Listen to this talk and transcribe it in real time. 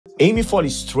aiming for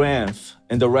strength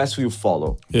and the rest will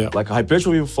follow. Yeah. Like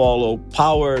hypertrophy will follow,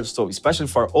 power. So especially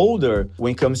for older,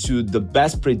 when it comes to the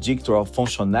best predictor of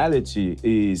functionality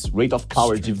is rate of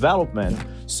power development.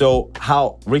 So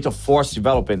how rate of force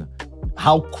development,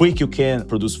 how quick you can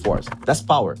produce force. That's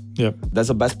power. Yeah. That's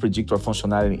the best predictor of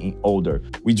functionality in older.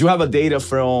 We do have a data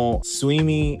from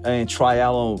Swimming and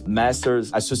Triathlon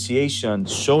Masters Association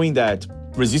showing that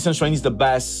resistance training is the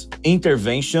best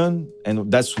intervention, and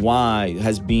that's why it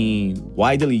has been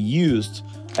widely used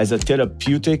as a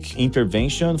therapeutic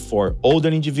intervention for older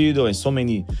individuals in so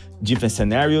many different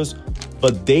scenarios.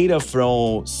 But data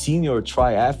from senior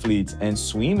triathletes and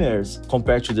swimmers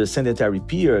compared to their sedentary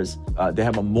peers, they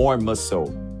have a more muscle.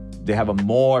 They have a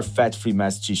more fat-free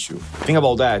mass tissue. Think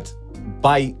about that.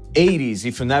 By 80s,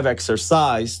 if you never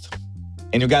exercised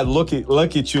and you got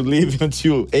lucky to live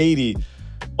until 80,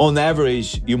 on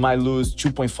average, you might lose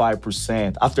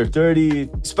 2.5%. After 30,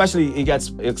 especially it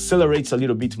accelerates a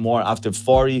little bit more after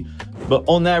 40, but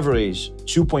on average,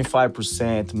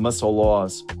 2.5% muscle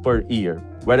loss per year.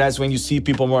 Whereas when you see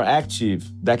people more active,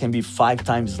 that can be 5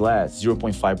 times less,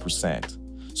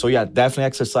 0.5%. So yeah, definitely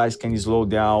exercise can slow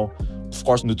down. Of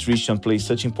course, nutrition plays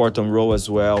such an important role as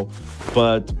well,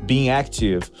 but being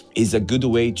active is a good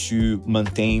way to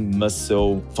maintain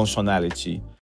muscle functionality.